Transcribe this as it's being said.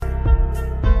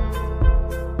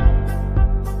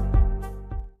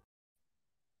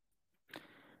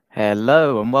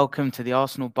Hello and welcome to the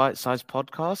Arsenal Bite Size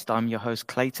Podcast. I'm your host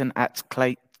Clayton at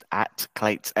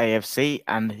Clates AFC,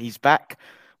 and he's back.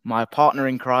 My partner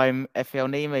in crime, FL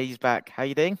Nima, he's back. How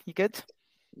you doing? You good?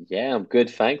 Yeah, I'm good,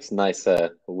 thanks. Nice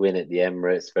win at the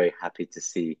Emirates. Very happy to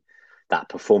see that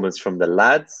performance from the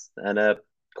lads and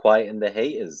quiet in the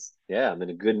haters. Yeah, I'm in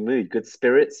a good mood, good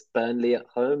spirits. Burnley at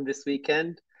home this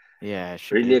weekend. Yeah, it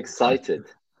should be Really a good one. excited.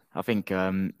 I think,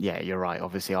 yeah, you're right.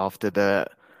 Obviously, after the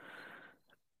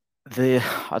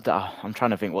I'm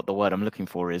trying to think what the word I'm looking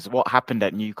for is. What happened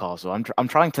at Newcastle? I'm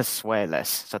trying to swear less,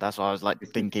 so that's why I was like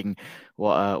thinking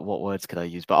what words could I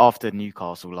use. But after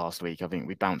Newcastle last week, I think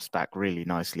we bounced back really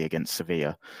nicely against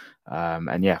Sevilla.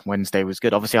 And yeah, Wednesday was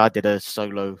good. Obviously, I did a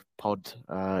solo pod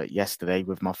yesterday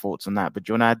with my thoughts on that. But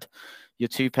do you want to add your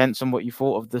two pence on what you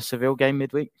thought of the Seville game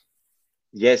midweek?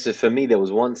 Yeah, so for me, there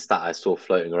was one stat I saw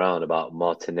floating around about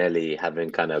Martinelli having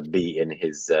kind of beaten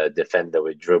his defender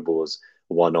with dribbles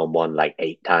one on one like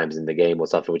 8 times in the game or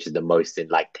something, which is the most in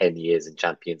like 10 years in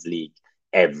Champions League,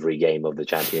 every game of the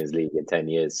Champions League in 10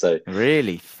 years. So,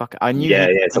 Really? Fuck. I yeah,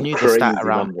 yeah, I some knew the stat crazy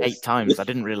around eight numbers. times. I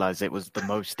didn't realize it was the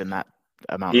most in that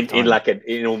amount of In time. like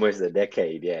in almost a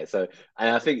decade, yeah. So, and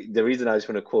I think the reason I just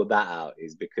want to call that out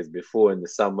is because before in the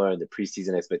summer and the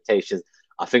preseason expectations,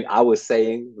 I think I was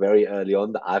saying very early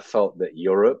on that I felt that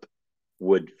Europe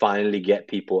would finally get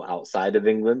people outside of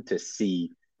England to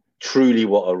see truly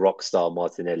what a rock star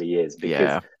Martinelli is, because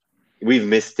Yeah. we've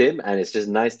missed him, and it's just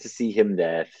nice to see him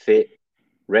there, fit,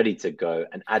 ready to go,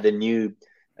 and add a new,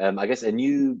 I guess, a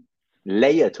new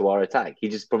layer to our attack. He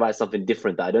just provides something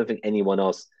different that I don't think anyone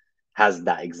else has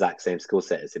that exact same skill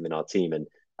set as him in our team. And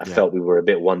I Yeah. felt we were a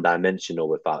bit one dimensional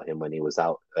without him when he was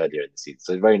out earlier in the season.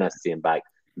 So it's very nice to see him back.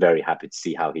 Very happy to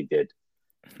see how he did.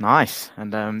 Nice.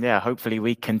 And yeah, hopefully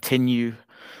we continue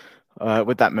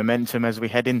with that momentum as we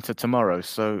head into tomorrow.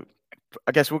 So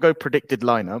I guess we'll go predicted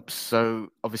lineups. So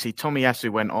obviously Tomiyasu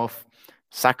went off,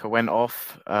 Saka went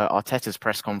off. Arteta's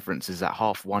press conference is at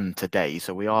 1:30 today,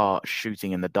 so we are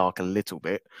shooting in the dark a little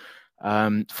bit.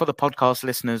 For the podcast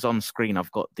listeners on screen,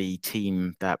 I've got the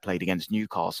team that played against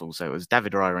Newcastle. So it was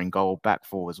David Raya in goal, back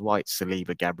four was White,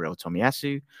 Saliba, Gabriel,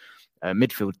 Tomiyasu.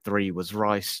 Midfield three was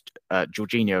Rice,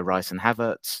 Jorginho, Rice, and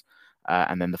Havertz.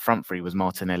 And then the front three was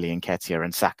Martinelli and Ketia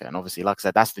and Saka. And obviously, like I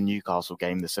said, that's the Newcastle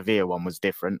game. The Sevilla one was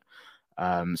different.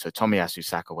 So Tomiyasu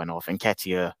Saka went off, and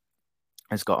Ketia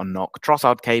has got a knock.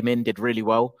 Trossard came in, did really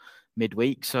well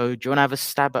midweek. So do you want to have a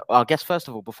stab at? Well, I guess first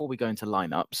of all, before we go into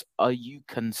lineups, are you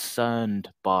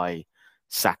concerned by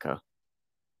Saka,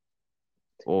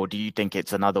 or do you think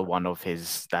it's another one of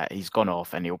his that he's gone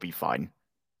off and he'll be fine?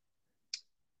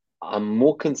 I'm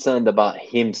more concerned about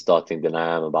him starting than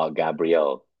I am about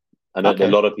Gabriel. I know that a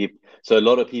Okay. lot of people, so a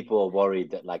lot of people are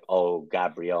worried that like, oh,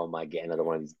 Gabriel might get another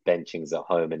one of these benchings at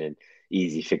home in an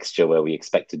easy fixture where we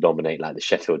expect to dominate like the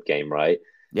Sheffield game, right?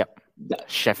 Yep. That,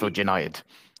 Sheffield United.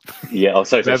 yeah. Oh,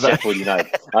 sorry, Remember? Sheffield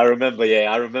United. I remember.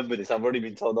 Yeah, I remember this. I've already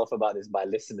been told off about this by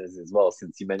listeners as well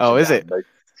since you Oh, mentioned it. is it?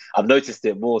 I've noticed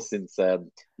it more since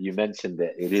you mentioned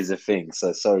it. It is a thing.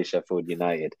 So sorry, Sheffield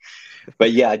United.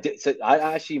 But yeah, so I'm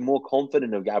actually more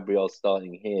confident of Gabriel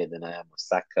starting here than I am with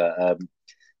Saka.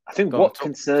 I think Go on, what talk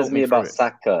concerns me me through about it.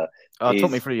 Saka Talk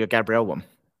me is through your Gabriel one.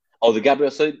 the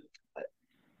Gabriel. So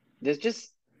there's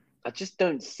just I just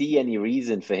don't see any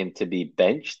reason for him to be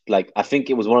benched. Like I think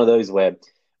it was one of those where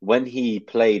when he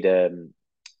played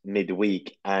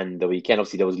midweek and the weekend,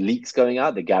 obviously there was leaks going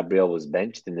out that Gabriel was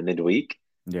benched in the midweek.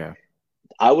 Yeah.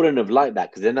 I wouldn't have liked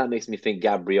that because then that makes me think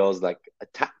Gabriel's like a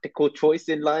tactical choice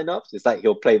in lineups. It's like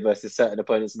he'll play versus certain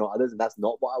opponents, not others, and that's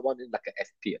not what I wanted. Like an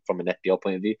FP from an FPL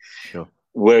point of view. Sure.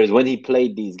 Whereas when he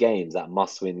played these games, that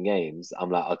must-win games, I'm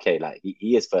like, okay, like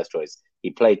he is first choice. He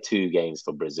played 2 games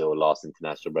for Brazil last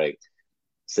international break.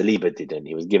 Saliba didn't.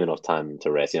 He was given off time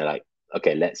to rest. Like,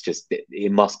 okay, let's just.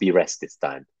 It must be rest this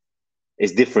time.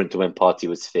 It's different to when Party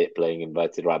was fit, playing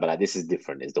inverted right. But like, this is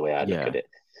different, is the way I look Yeah. at it.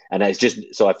 And it's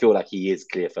just so I feel like he is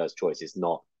clear first choice. It's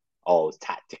not, oh,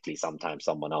 tactically sometimes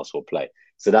someone else will play.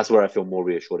 So that's where I feel more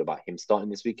reassured about him starting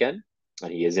this weekend,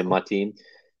 and he is in Cool. my team.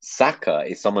 Saka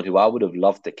is someone who I would have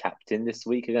loved to captain this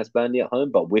week against Burnley at home,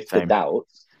 but with the Same.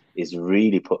 doubts, it's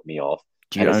really put me off.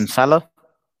 Do And you own it's Salah?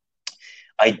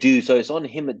 I do. So it's on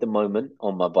him at the moment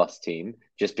on my bus team,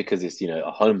 just because it's,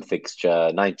 a home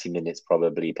fixture, 90 minutes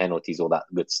probably, penalties, all that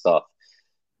good stuff.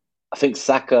 I think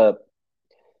Saka,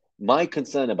 my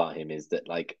concern about him is that,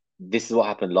 like, this is what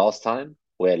happened last time,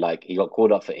 where, like, he got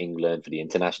called up for England for the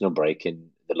international break in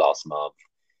the last month.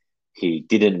 He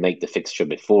didn't make the fixture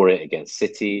before it against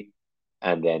City,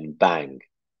 and then bang,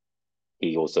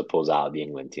 he also pulls out of the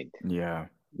England team. Yeah.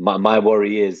 My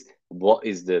worry is what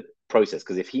is the process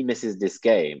because if he misses this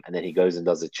game and then he goes and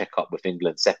does a checkup with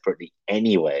England separately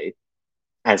anyway,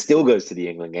 and still goes to the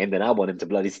England game, then I want him to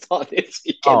bloody start this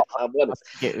weekend. Oh, If I'm I honest,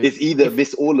 think it's either if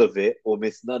miss all of it or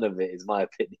miss none of it. Is my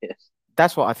opinion.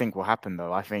 that's what I think will happen,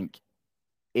 though. I think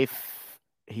if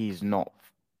he's not,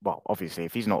 well, obviously,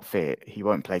 if he's not fit, he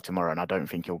won't play tomorrow, and I don't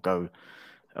think he'll go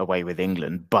away with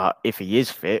England. But if he is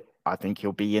fit, I think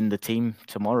he'll be in the team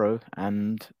tomorrow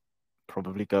and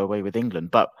probably go away with England.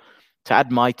 But to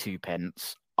add my two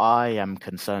pence, I am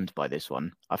concerned by this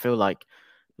one. I feel like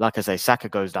I say, Saka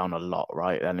goes down a lot,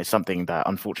 right? And it's something that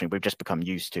unfortunately we've just become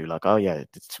used to. Like, oh yeah,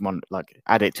 it's one like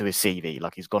add it to his CV,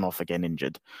 like he's gone off again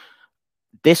injured.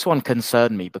 This one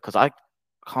concerned me because I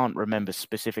can't remember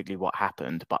specifically what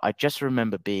happened, but I just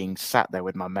remember being sat there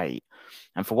with my mate,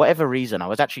 and for whatever reason, I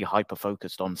was actually hyper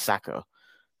focused on Saka.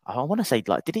 I want to say,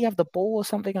 like, did he have the ball or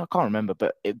something? I can't remember,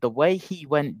 but the way he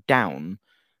went down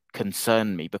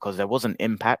concerned me because there wasn't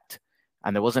impact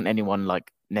and there wasn't anyone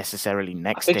like necessarily I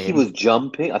next think to he him. was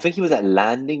jumping. I think he was at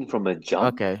landing from a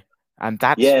jump. Okay. And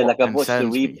that's Yeah, what like I've watched the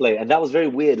concerns me. replay, and that was very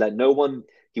weird. Like no one,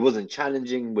 he wasn't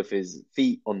challenging with his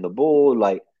feet on the ball.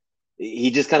 Like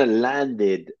he just kind of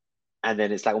landed, and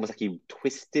then it's like almost like he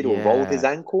twisted or rolled his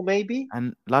Yeah. ankle, maybe.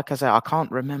 And like I say, I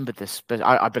can't remember this, but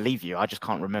I believe you. I just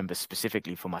can't remember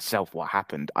specifically for myself what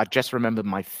happened. I just remember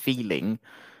my feeling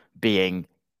being,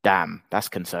 damn, that's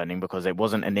concerning because it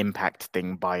wasn't an impact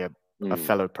thing by a Mm.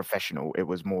 fellow professional. It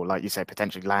was more like you say,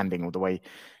 potentially landing or the way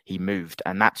he moved.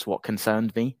 And that's what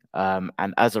concerned me.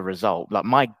 And as a result, like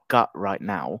my gut right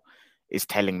now is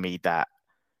telling me that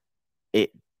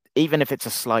it, even if it's a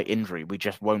slight injury, we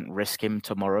just won't risk him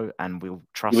tomorrow and we'll You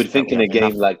would trust that think we in a have game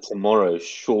enough. like tomorrow,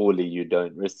 surely you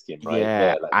don't risk him, right? Yeah.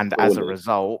 Yeah, like And as a surely.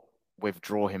 result,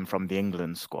 withdraw him from the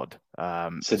England squad. So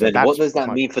So then, what that's does that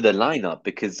my, mean for the lineup?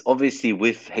 Because obviously,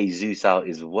 with Jesus out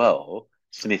as well,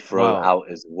 Smith Rowe well, out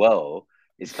as well,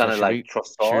 it's so kind of like should we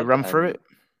Trossard run through and it?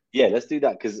 yeah, let's do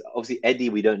that because obviously Eddie,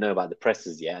 we don't know about the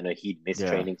presses yet. I know he'd missed Yeah.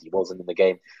 training; he wasn't in the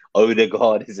game.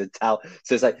 Odegaard is a tout,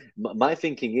 so it's like my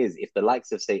thinking is if the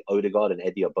likes of say Odegaard and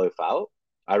Eddie are both out,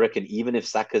 I reckon even if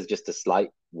Saka's just a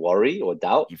slight worry or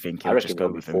doubt, You think I he'll just reckon go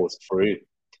he'll be with him? forced through.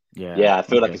 Yeah. Yeah, I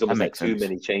feel like Okay. it's That almost like makes too sense.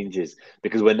 many changes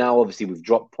because we're now obviously we've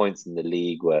dropped points in the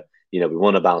league where we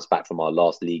want to bounce back from our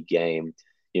last league game.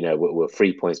 We're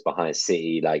 3 points behind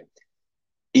City. Like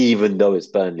even though it's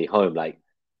Burnley home, like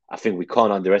I think we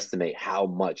can't underestimate how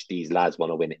much these lads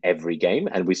want to win every game.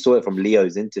 And we saw it from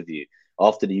Leo's interview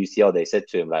after the UCL. They said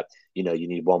to him like, you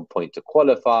need 1 point to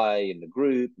qualify in the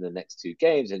group in the next two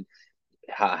games, and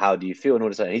how do you feel and all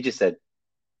this? And he just said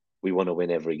we want to win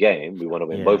every game. We want to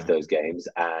win both Yeah. those games,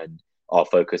 and our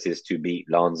focus is to beat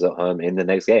Lens at home in the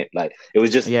next game. Like it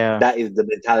was just Yeah. that is the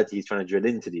mentality he's trying to drill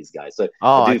into these guys. So I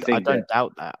Oh, do I think that don't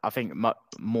doubt that. I think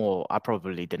more, I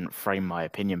probably didn't frame my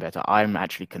opinion better. I'm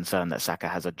actually concerned that Saka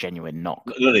has a genuine knock,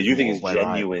 no, is you think more it's where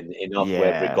I, genuine enough where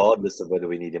yeah. regardless of whether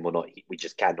we need him or not, we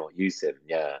just cannot use him.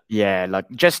 Yeah, Yeah. Like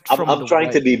just I'm from I'm the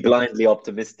trying to way, be blindly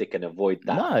optimistic and avoid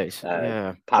that nice.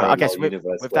 Yeah. But I parallel guess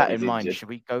universe with where that in he's mind, injured. should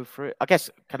we go through it? I guess,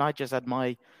 can I just add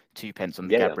my two pence on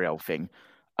the Yeah, yeah. Gabriel thing?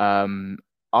 Um,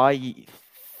 I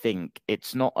think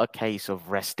it's not a case of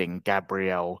resting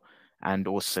Gabriel and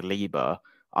or Saliba.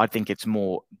 I think it's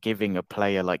more giving a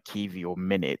player like Kiwi or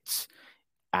minutes,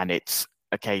 and it's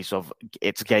a case of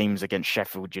it's games against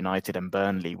Sheffield United and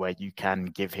Burnley where you can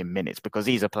give him minutes because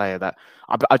he's a player that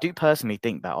I do personally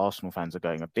think that Arsenal fans are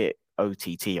going a bit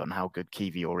OTT on how good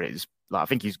Kiwior is. Like I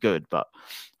think he's good, but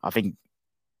I think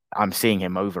I'm seeing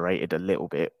him overrated a little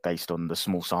bit based on the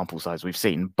small sample size we've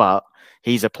seen. But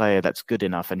he's a player that's good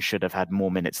enough and should have had more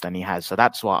minutes than he has. So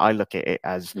that's why I look at it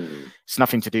as Mm. it's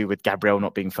nothing to do with Gabriel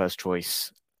not being first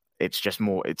choice. It's just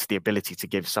more, it's the ability to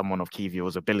give someone of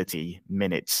Kivior's ability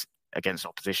minutes against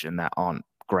opposition that aren't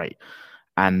great.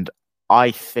 And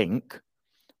I think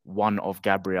one of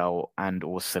Gabriel and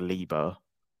or Saliba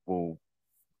will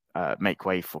make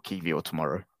way for Kivior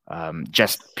tomorrow.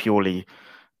 Just purely It's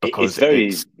because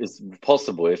very it's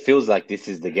possible. It feels like this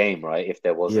is the game, right? If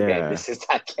there was a game, yeah. this is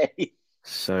that game.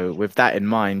 So with that in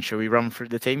mind, shall we run through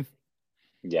the team?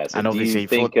 Yeah. So And do you obviously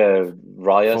think for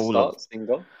Raya all of starts in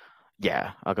goal?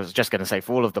 yeah, I was just going to say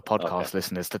for all of the Okay. podcast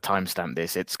listeners to timestamp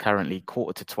this, it's currently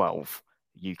 11:45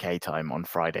 UK time on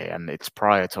Friday, and it's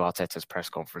prior to Arteta's press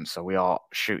conference, so we are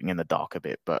shooting in the dark a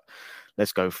bit, but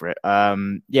let's go for it.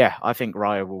 Yeah, I think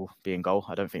Raya will be in goal.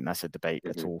 I don't think that's a debate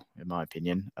at Hmm. all, in my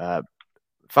opinion.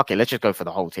 Fuck it, let's just go for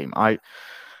the whole team. For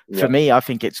Yep. me, I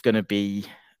think it's going to be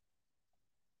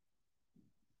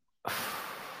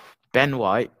Ben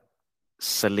White,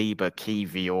 Saliba,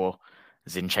 Kiwi, or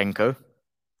Zinchenko.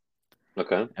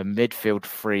 Okay. A midfield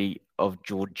three of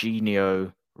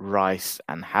Jorginho, Rice,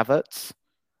 and Havertz.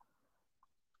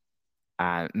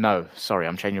 And no, sorry,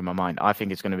 I'm changing my mind. I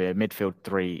think it's going to be a midfield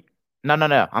three. No, no,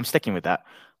 no. I'm sticking with that.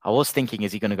 I was thinking,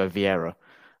 is he going to go Vieira?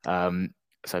 Um,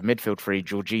 so midfield three: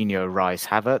 Jorginho, Rice,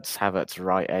 Havertz. Havertz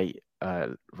right eight,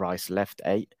 Rice left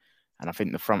eight, and I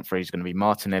think the front three is going to be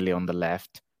Martinelli on the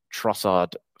left,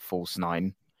 Trossard false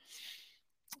nine,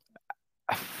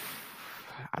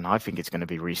 and I think it's going to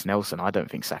be Reece Nelson. I don't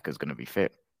think Saka's going to be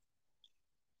fit.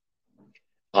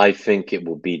 I think it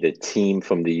will be the team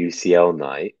from the UCL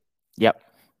night Yep.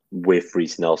 with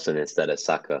Reece Nelson instead of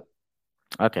Saka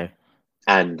Okay.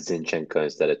 and Zinchenko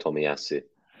instead of Tomiyasu.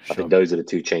 I think Sure. those are the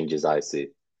two changes I see.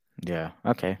 Yeah.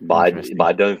 Okay. But I Interesting.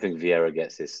 don't think Vieira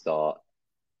gets his start.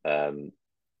 Um,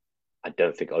 I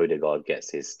don't think Odegaard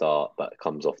gets his start, but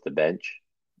comes off the bench.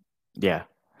 Yeah.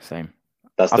 Same.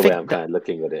 That's I the way think I'm kind of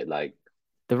looking at it. Like,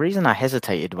 the reason I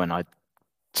hesitated when I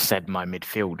said my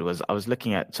midfield was I was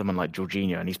looking at someone like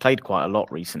Jorginho, and he's played quite a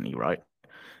lot recently, right?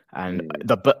 And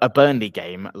mm, a Burnley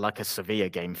game, like a Sevilla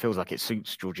game, feels like it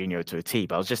suits Jorginho to a T.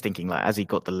 But I was just thinking, like, has he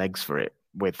got the legs for it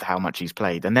with how much he's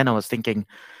played? And then I was thinking,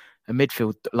 a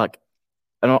midfield like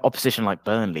an opposition like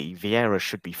Burnley, Vieira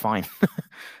should be fine.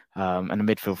 And a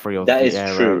midfield three of that is Vieira,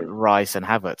 true. Rice, and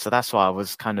Havertz. So that's why I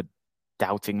was kind of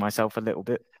doubting myself a little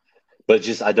bit. But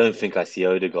just I don't think I see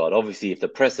Odegaard. Obviously, if the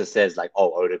presser says like,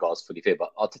 "Oh, Odegaard's fully fit,"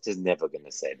 but Arteta's never going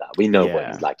to say that. We know what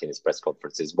he's Yeah, like in his press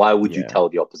conferences. Why would you yeah, tell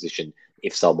the opposition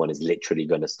if someone is literally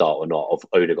going to start or not of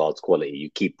Odegaard's quality? You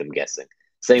keep them guessing.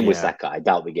 Same with yeah. Saka. I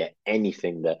doubt we get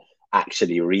anything that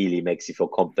actually really makes you feel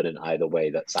confident either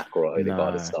way that Saka or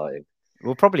Odegaard is No. starting.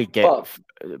 We'll But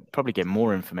probably get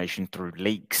more information through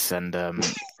leaks and the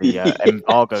yeah,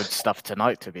 embargoed stuff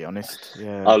tonight. To be honest,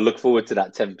 yeah, I'll look forward to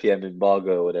that 10 p.m.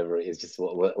 embargo or whatever it is, just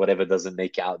whatever doesn't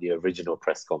make it out the original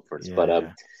press conference. But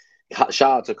yeah, shout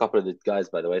out to a couple of the guys,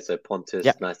 by the way. So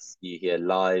yeah. Pontus, nice to see you here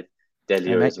live.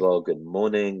 Hey Delia mate, as well. Good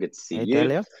morning. Good to see hey you.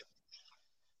 Delia.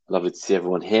 Lovely to see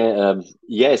everyone here.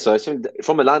 Yeah, so I think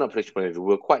from a lineup prediction point of view,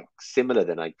 we're quite similar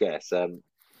then, I guess. I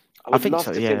I would think love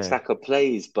so. to think Yeah. Saka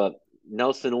plays, but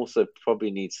Nelson also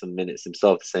probably needs some minutes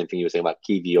himself. The same thing you were saying about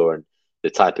Kivior and the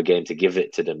type of game to give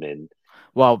it to them in.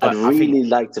 Well, I'd but I think really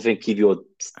like to think Kivior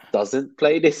doesn't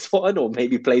play this one, or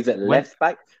maybe plays at when left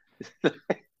back.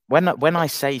 when I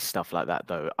say stuff like that,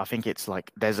 though, I think it's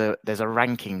like there's a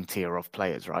ranking tier of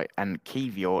players, right? And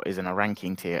Kivior is in a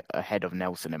ranking tier ahead of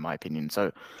Nelson, in my opinion.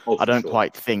 So Oh, I for don't sure.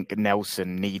 quite think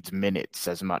Nelson needs minutes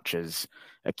as much as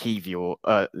a Kivior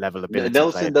level ability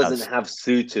player Nelson doesn't does. have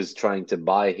suitors trying to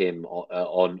buy him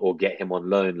on or get him on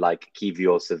loan like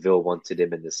Kivior Seville wanted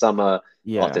him in the summer.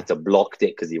 Yeah, Arteta blocked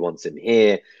it because he wants him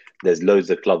here. There's loads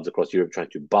of clubs across Europe trying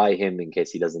to buy him in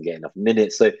case he doesn't get enough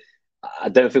minutes. So I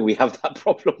don't think we have that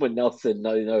problem with Nelson.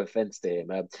 No, no offense to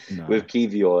him. no, With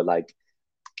Kivior, like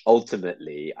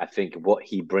ultimately, I think what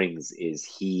he brings is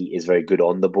he is very good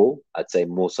on the ball. I'd say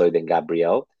more so than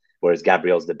Gabriel, whereas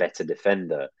Gabriel's the better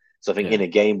defender. So I think in yeah, a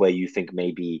game where you think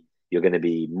maybe you're going to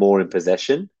be more in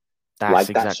possession, that's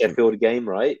like that exactly. Sheffield game,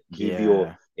 right? Kivior,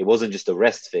 Yeah, it wasn't just a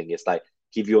rest thing. It's like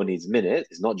Kivior needs minutes.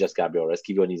 It's not just Gabriel rest.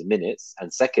 Kivior needs minutes.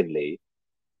 And secondly,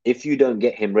 if you don't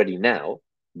get him ready now,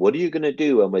 what are you going to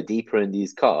do when we're deeper in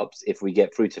these cups? If we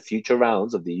get through to future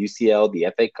rounds of the UCL, the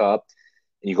FA Cup,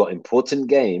 and you've got important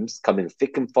games coming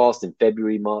thick and fast in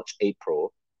February, March,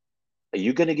 April, are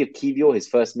you going to give Kivior his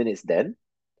first minutes then?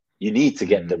 You need to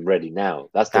get mm, them ready now.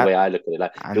 That's the that way I look at it.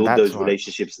 Like and build that's those why.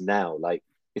 relationships now. Like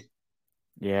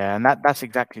Yeah, and that's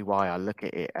exactly why I look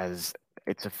at it as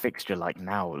it's a fixture like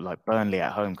now, like Burnley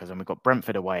at home, because then we've got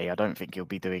Brentford away. I don't think he'll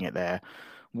be doing it there.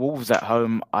 Wolves at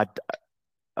home, I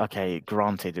okay,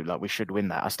 granted, like we should win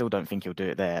that. I still don't think he'll do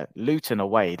it there. Luton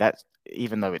away, that's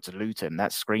even though it's Luton,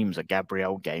 that screams a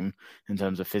Gabriel game in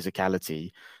terms of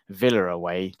physicality. Villa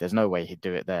away, there's no way he'd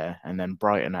do it there. And then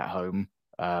Brighton at home,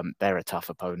 they're a tough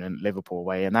opponent. Liverpool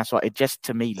away, and that's why it just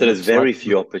to me so there's looks like, very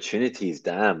few opportunities.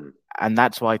 Damn. and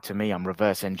that's why to me I'm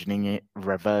reverse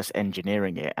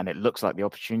engineering it, and it looks like the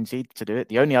opportunity to do it.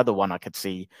 The only other one I could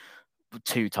see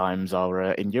two times are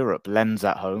in Europe, Lens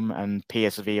at home and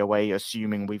PSV away,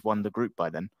 assuming we've won the group by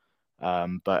then.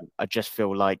 But I just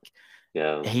feel like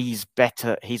Yeah. he's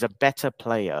better. He's a better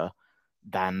player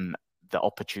than the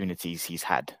opportunities he's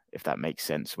had, if that makes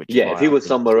sense. Which is Yeah, if why he I was think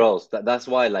somewhere else, that's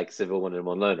why like Seville wanted him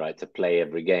on loan, right? To play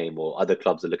every game, or other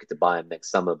clubs are looking to buy him next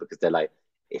summer because they're like,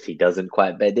 if he doesn't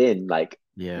quite bed in, like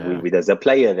yeah, there's a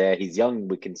player there, he's young,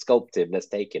 we can sculpt him, let's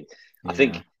take him. I yeah,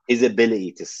 think his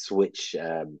ability to switch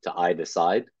to either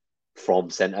side from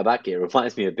centre back, it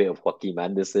reminds me a bit of Joaquin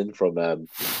Anderson from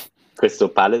Crystal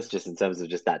Palace, just in terms of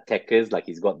just that techers, like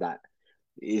he's got that.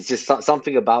 It's just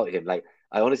something about him. Like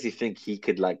I honestly think he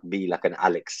could like be like an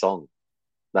Alex Song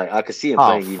Like I could see him Oh,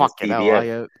 playing even fucking hell.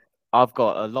 CDM. I've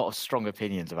got a lot of strong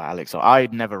opinions about Alex. I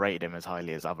never rated him as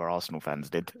highly as other Arsenal fans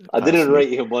did, I didn't personally.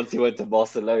 rate him once he went to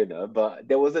Barcelona, but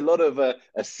there was a lot of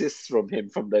assists from him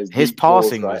from those His deep balls,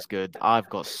 passing right? was good. I've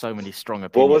got so many strong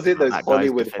What was opinions it? about Those that guy's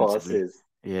Hollywood defensively. passes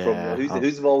from Yeah.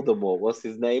 who's Voldemort? What's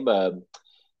his name? The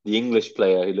English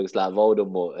player who looks like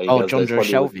Voldemort. He Oh, does John those Joe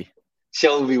Hollywood Shelby.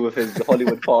 Shelby with his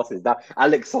Hollywood passes. That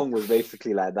Alex Song was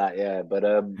basically like that, yeah. But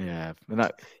Yeah. No,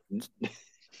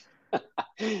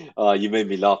 you made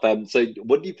me laugh. So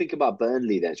what do you think about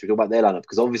Burnley then? Should we talk about their lineup?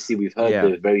 Because obviously we've heard yeah.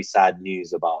 the very sad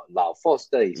news about Lau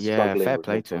Foster. He's Yeah. struggling Fair with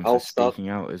play to mental him for health stuff. speaking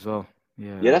out as well.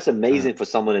 Yeah, Yeah. that's amazing for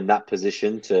someone in that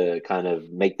position to kind of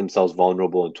make themselves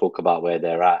vulnerable and talk about where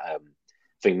they're at. I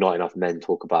think not enough men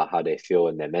talk about how they feel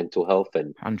and their mental health,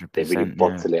 and they really 100%. Yeah.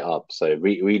 bottle it up. So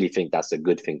really think that's a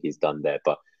good thing he's done there.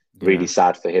 But really Yeah.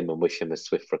 sad for him and wish him a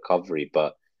swift recovery.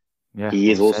 But Yeah. he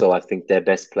Well is said. also, I think, their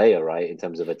best player, right, in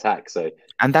terms of attack. So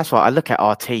And that's why I look at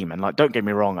our team and like, don't get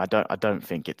me wrong, I don't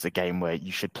think it's a game where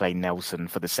you should play Nelson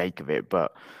for the sake of it,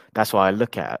 but that's why you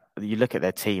look at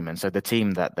their team. And so the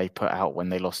team that they put out when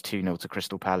they lost 2-0 to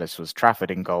Crystal Palace was Trafford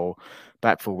in goal.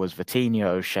 Backfour was Vitinha,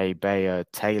 O'Shea, Bayer,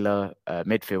 Taylor.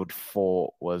 Midfield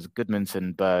four was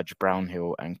Goodmanson, Burge,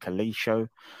 Brownhill, and Kalisho.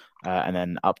 And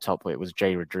then up top it was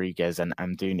Jay Rodriguez and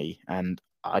Amdouni. And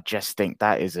I just think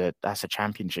that's a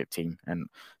championship team and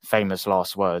famous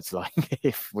last words like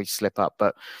if we slip up.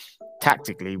 But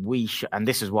tactically, and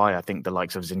this is why I think the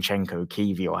likes of Zinchenko,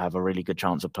 Kiwi will have a really good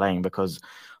chance of playing because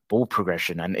ball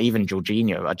progression and even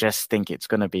Jorginho, I just think it's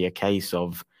going to be a case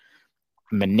of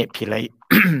manipulating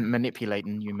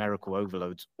numerical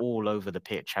overloads all over the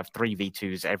pitch, have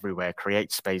 3v2s everywhere,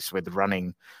 create space with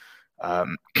running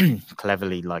um,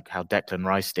 cleverly, like how Declan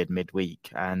Rice did midweek,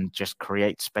 and just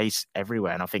create space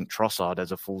everywhere. And I think Trossard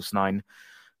as a false nine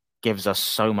gives us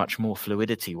so much more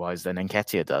fluidity wise than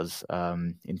Nketiah does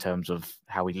in terms of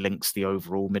how he links the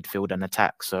overall midfield and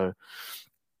attack. So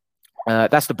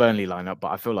that's the Burnley lineup,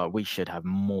 but I feel like we should have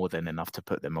more than enough to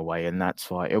put them away, and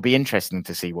that's why it'll be interesting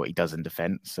to see what he does in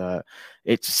defence.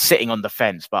 It's sitting on the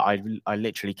fence, but I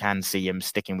literally can see him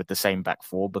sticking with the same back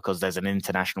four because there's an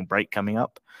international break coming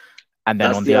up, and then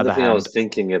that's on the the other other thing I hand, was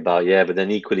thinking about. Yeah, but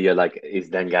then equally, you're like, is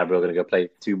Dan Gabriel going to go play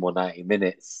two more 90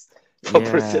 minutes for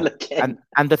yeah. Brazil again?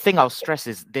 And the thing I'll stress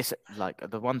is this, like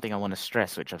the one thing I want to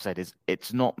stress, which I've said, is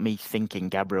it's not me thinking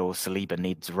Gabriel Saliba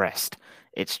needs rest.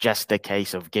 It's just a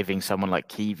case of giving someone like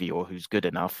Kiwi or who's good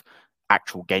enough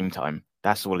actual game time.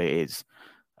 That's all it is.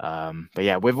 But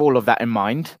yeah, with all of that in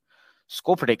mind,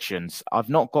 score predictions. I've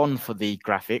not gone for the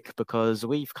graphic because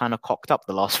we've kind of cocked up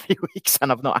the last few weeks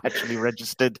and I've not actually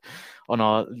registered on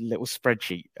our little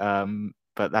spreadsheet.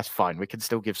 But that's fine. We can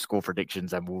still give score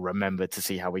predictions and we'll remember to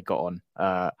see how we got on.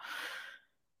 How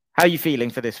are you feeling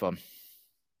for this one?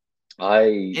 I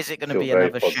Is it going to feel be very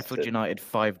another Sheffield positive. United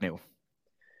 5-0?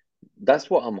 That's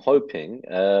what I'm hoping.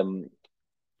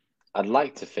 I'd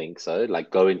like to think so.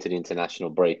 Like go into the international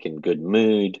break in good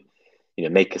mood,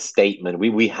 make a statement.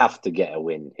 We have to get a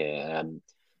win here.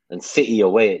 And City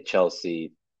away at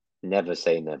Chelsea, never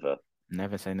say never.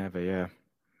 Never say never, yeah.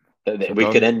 So We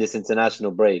could go. end this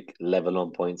international break level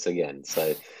on points again.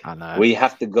 So I know. we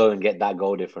have to go and get that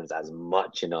goal difference as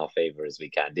much in our favor as we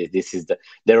can. This is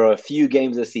there are a few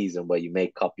games a season where you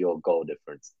make up your goal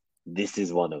difference. This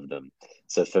is one of them.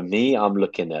 So for me, I'm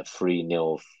looking at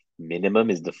 3-0 minimum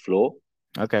is the floor.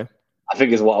 Okay. I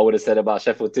think is what I would have said about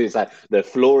Sheffield too. It's like the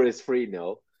floor is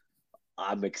 3-0.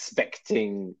 I'm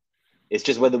expecting it's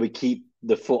just whether we keep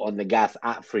the foot on the gas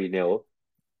at 3-0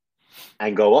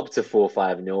 and go up to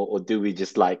 4-5-0, or do we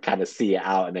just like kind of see it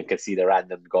out and then concede a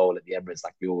random goal at the Emirates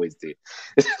like we always do?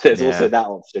 There's also Yeah. that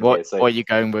option What here. So what are you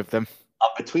going with them? I'm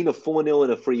between a 4-0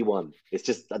 and a 3-1. It's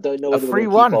just I don't know A whether we're gonna three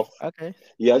keep one. off. Okay.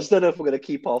 Yeah, I just don't know if we're gonna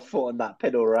keep our foot on that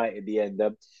pedal right at the end.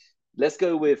 Let's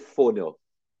go with 4-0.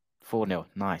 4-0.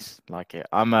 Nice. Like it.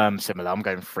 I'm similar. I'm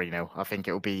going 3-0. I think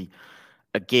it will be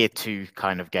a gear two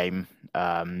kind of game,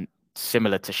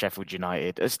 similar to Sheffield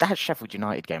United. It's that Sheffield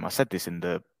United game. I said this in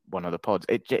the one of the pods.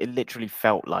 It literally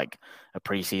felt like a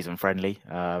pre-season friendly.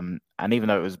 And even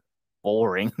though it was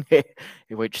boring,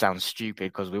 which sounds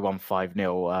stupid because we won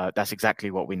 5-0, that's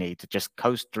exactly what we need to just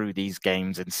coast through these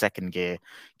games in second gear,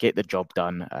 get the job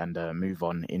done, and move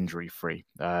on injury free.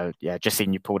 Yeah, just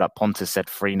seeing you pulled up. Pontus said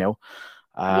 3-0.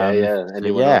 Yeah, yeah. So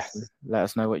Anyone yeah, else? let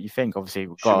us know what you think. Obviously,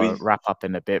 we've Should got to we? wrap up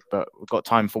in a bit, but we've got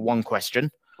time for one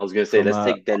question I was gonna say from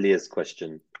let's take Delia's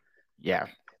question. yeah.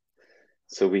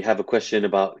 So we have a question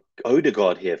about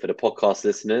Odegaard here for the podcast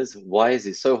listeners. Why is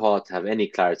it so hard to have any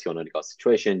clarity on Odegaard's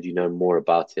situation? Do you know more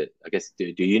about it? I guess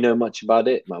do you know much about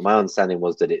it? My understanding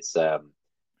was that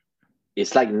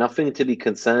it's like nothing to be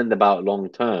concerned about long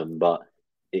term, but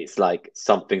it's like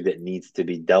something that needs to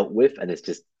be dealt with, and it's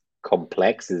just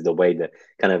complex. Is the way that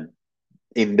kind of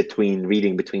in between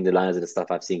reading between the lines of the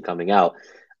stuff I've seen coming out.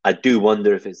 I do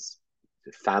wonder if it's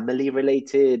family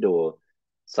related or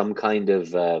some kind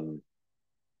of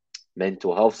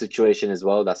mental health situation as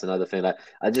well. That's another thing. Like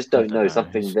I just I don't don't know know.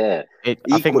 something there. I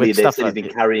think Equally, with they stuff said he's like been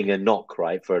it, carrying a knock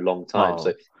right for a long time,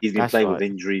 so oh, he's been that's playing with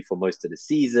right. injury for most of the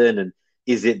season. And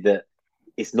is it that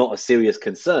it's not a serious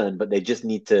concern, but they just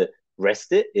need to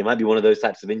rest it? It might be one of those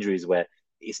types of injuries where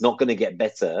it's not going to get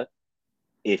better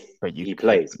if But you he could,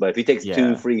 plays. But if he takes two,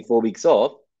 yeah, 3, 4 weeks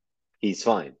off, he's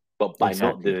fine. But by not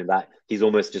exactly. doing that, he's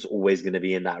almost just always going to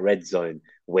be in that red zone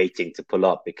waiting to pull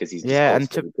up because he's just Yeah, and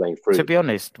constantly playing to through. be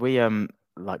honest, we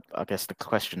like I guess the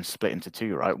question's split into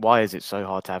two, right? Why is it so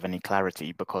hard to have any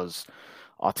clarity? Because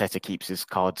Arteta keeps his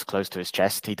cards close to his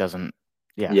chest. He doesn't,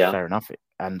 yeah, Yeah. fair enough.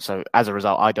 And so as a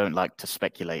result, I don't like to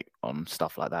speculate on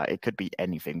stuff like that. It could be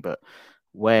anything, but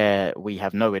where we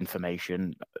have no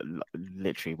information,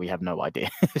 literally we have no idea.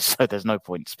 So there's no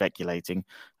point speculating.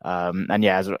 And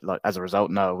yeah, as a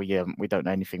result, no, we don't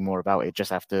know anything more about it.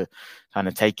 Just have to kind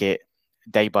of take it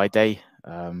day by day,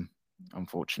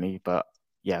 unfortunately. But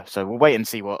yeah, so we'll wait and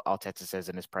see what Arteta says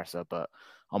in his presser. But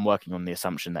I'm working on the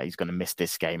assumption that he's going to miss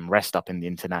this game, rest up in the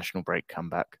international break, come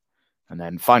back. And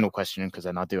then final question, because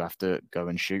then I do have to go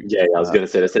and shoot. Yeah, I was going to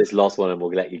say, let's say this last one and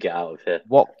we'll let you get out of here.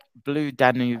 What Blue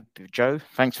Danube Joe?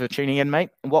 Thanks for tuning in, mate.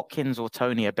 Watkins or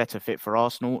Tony are better fit for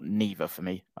Arsenal? Neither for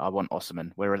me. I want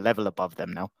Osman. We're a level above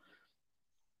them now.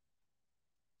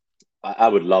 I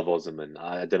would love Osimhen.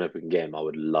 I don't know if we can get him. I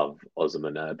would love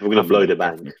Osimhen. If we're going I to blow think the we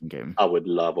bank, definitely can get him. I would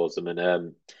love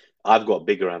Osimhen. I've got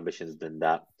bigger ambitions than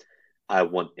that. I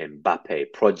want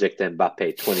Mbappe, Project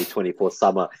Mbappe 2024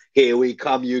 summer. Here we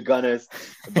come, you Gunners.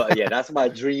 But yeah, that's my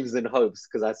dreams and hopes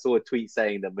because I saw a tweet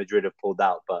saying that Madrid have pulled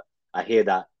out. But I hear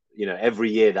that,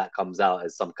 every year that comes out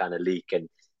as some kind of leak. And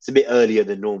it's a bit earlier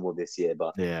than normal this year,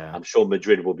 but Yeah. I'm sure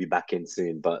Madrid will be back in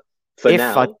soon. But for If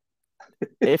I now,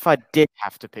 if I did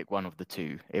have to pick one of the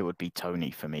two, it would be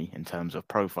Tony for me in terms of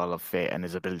profile of fit and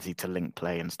his ability to link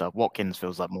play and stuff. Watkins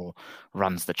feels like more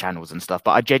runs the channels and stuff,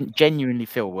 but I genuinely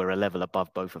feel we're a level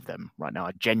above both of them right now.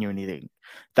 I genuinely think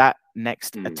that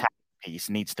next hmm, attack piece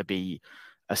needs to be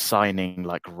a signing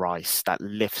like Rice that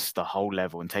lifts the whole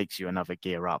level and takes you another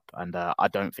gear up. And I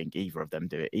don't think either of them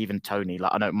do it. Even Tony,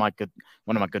 like I know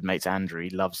one of my good mates, Andrew,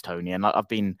 he loves Tony, and I've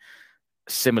been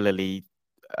similarly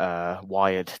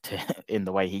wired to in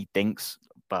the way he thinks,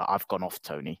 but I've gone off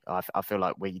Tony. I feel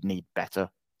like we need better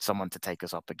someone to take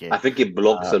us up a gear. I think it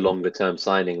blocks Uh, a longer term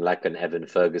signing like an Evan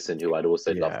Ferguson, who I'd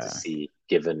also love to yeah, see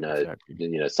given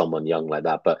exactly. someone young like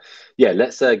that. But yeah,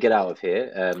 let's get out of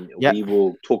here. Yeah, We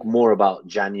will talk more about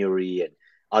January and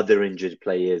other injured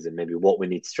players and maybe what we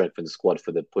need to strengthen the squad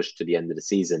for the push to the end of the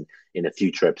season in a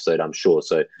future episode, I'm sure.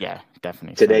 So yeah,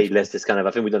 definitely today, sounds let's good. just kind of,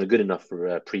 I think we've done a good enough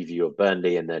preview of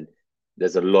Burnley, and then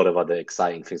there's a lot of other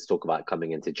exciting things to talk about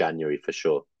coming into January for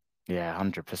sure. Yeah,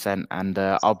 100%. And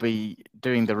I'll be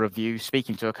doing the review,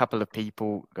 speaking to a couple of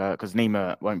people because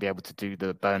Nima won't be able to do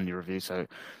the Burnley review. So,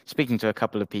 speaking to a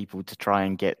couple of people to try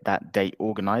and get that date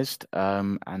organized.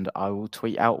 And I will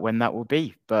tweet out when that will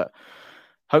be. But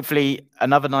hopefully,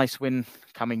 another nice win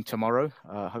coming tomorrow.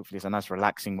 Hopefully, it's a nice,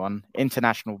 relaxing one.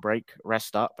 International break,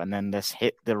 rest up, and then let's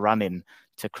hit the run in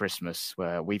to Christmas,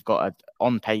 where we've got a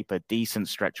on paper decent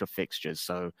stretch of fixtures.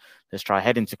 So let's try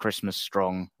head into Christmas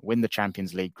strong, win the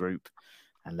Champions League group,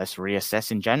 and let's reassess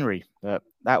in January. But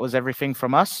that was everything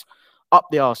from us. Up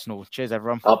the Arsenal. Cheers,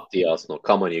 everyone. Up the Arsenal.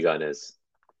 Come on, you guys.